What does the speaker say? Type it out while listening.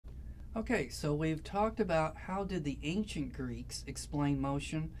Okay, so we've talked about how did the ancient Greeks explain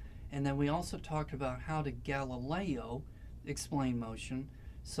motion, and then we also talked about how did Galileo explain motion.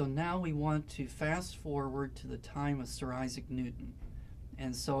 So now we want to fast forward to the time of Sir Isaac Newton.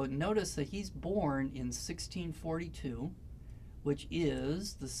 And so notice that he's born in 1642, which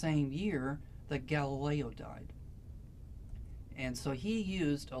is the same year that Galileo died. And so he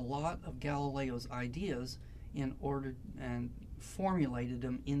used a lot of Galileo's ideas in order and formulated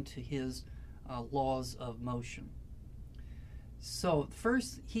them into his laws of motion. So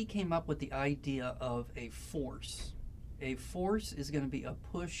first he came up with the idea of a force. A force is going to be a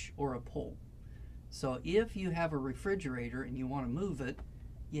push or a pull. So if you have a refrigerator and you want to move it,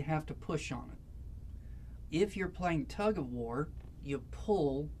 you have to push on it. If you're playing tug of war, you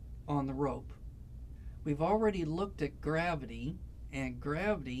pull on the rope. We've already looked at gravity, and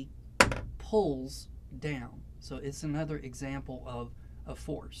gravity pulls down. So it's another example of a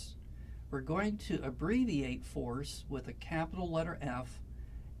force. We're going to abbreviate force with a capital letter F,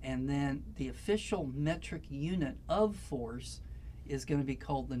 and then the official metric unit of force is going to be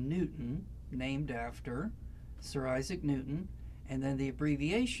called the Newton, named after Sir Isaac Newton, and then the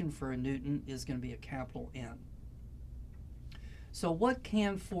abbreviation for a Newton is going to be a capital N. So what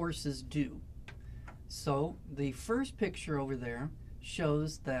can forces do? So the first picture over there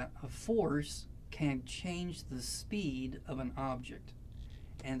shows that a force can change the speed of an object.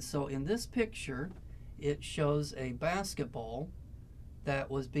 And so in this picture, it shows a basketball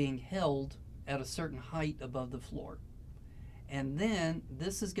that was being held at a certain height above the floor. And then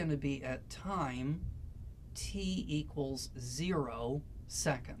this is going to be at time t equals 0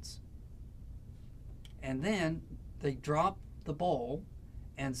 seconds. And then they drop the ball,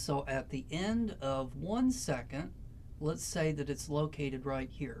 and so at the end of 1 second, let's say that it's located right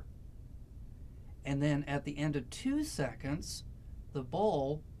here. And then at the end of 2 seconds, the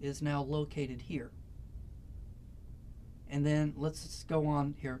ball is now located here. And then let's go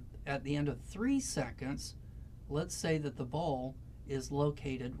on here. At the end of 3 seconds, let's say that the ball is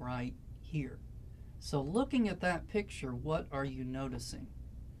located right here. So looking at that picture, what are you noticing?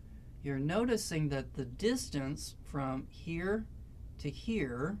 You're noticing that the distance from here to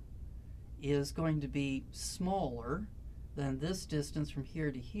here is going to be smaller than this distance from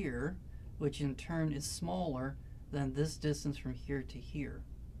here to here, which in turn is smaller than this distance from here to here.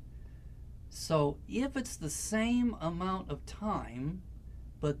 So if it's the same amount of time,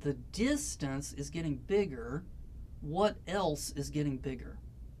 but the distance is getting bigger, what else is getting bigger?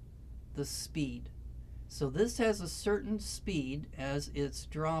 The speed. So this has a certain speed as it's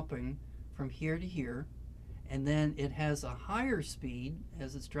dropping from here to here, and then it has a higher speed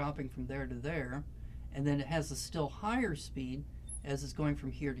as it's dropping from there to there, and then it has a still higher speed as it's going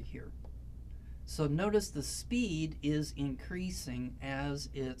from here to here. So notice the speed is increasing as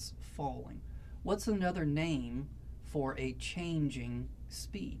it's falling. What's another name for a changing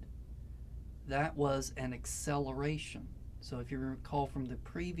speed? That was an acceleration. So if you recall from the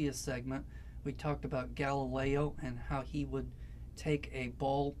previous segment, we talked about Galileo and how he would take a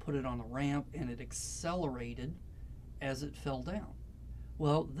ball, put it on a ramp, and it accelerated as it fell down.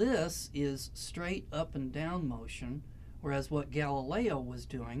 Well, this is straight up and down motion, whereas what Galileo was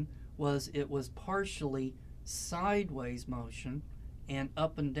doing was it was partially sideways motion and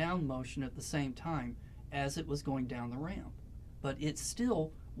up and down motion at the same time as it was going down the ramp. But it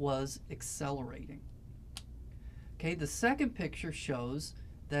still was accelerating. Okay, the second picture shows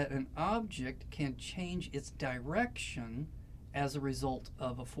that an object can change its direction as a result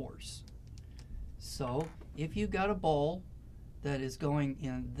of a force. So if you got a ball that is going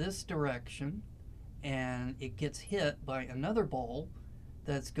in this direction and it gets hit by another ball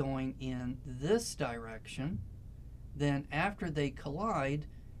that's going in this direction, then after they collide,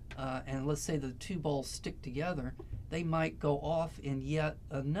 and let's say the two balls stick together, they might go off in yet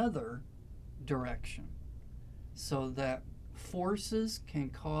another direction. So that forces can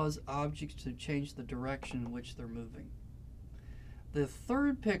cause objects to change the direction in which they're moving. The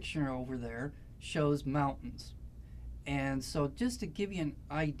third picture over there shows mountains. And so just to give you an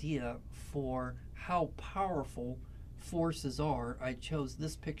idea for how powerful forces are, I chose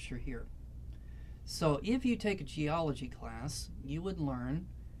this picture here. So if you take a geology class, you would learn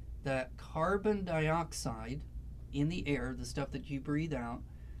that carbon dioxide in the air, the stuff that you breathe out,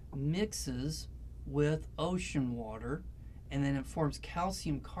 mixes with ocean water, and then it forms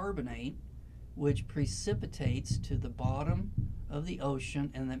calcium carbonate, which precipitates to the bottom of the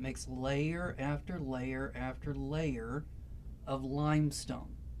ocean, and that makes layer after layer after layer of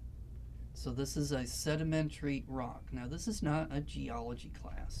limestone. So this is a sedimentary rock. Now this is not a geology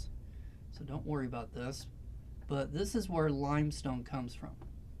class, so don't worry about this, but this is where limestone comes from.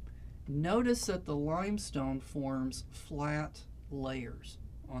 Notice that the limestone forms flat layers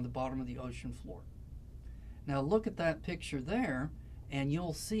on the bottom of the ocean floor. Now look at that picture there, and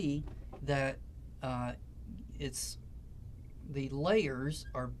you'll see that the layers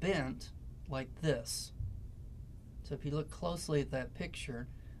are bent like this. So if you look closely at that picture,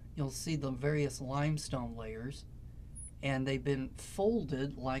 you'll see the various limestone layers, and they've been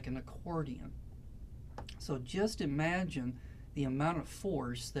folded like an accordion. So just imagine the amount of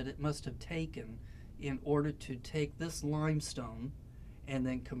force that it must have taken in order to take this limestone and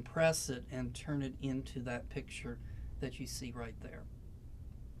then compress it and turn it into that picture that you see right there.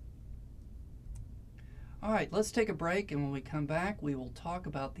 All right, let's take a break, and when we come back, we will talk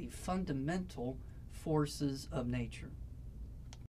about the fundamental forces of nature.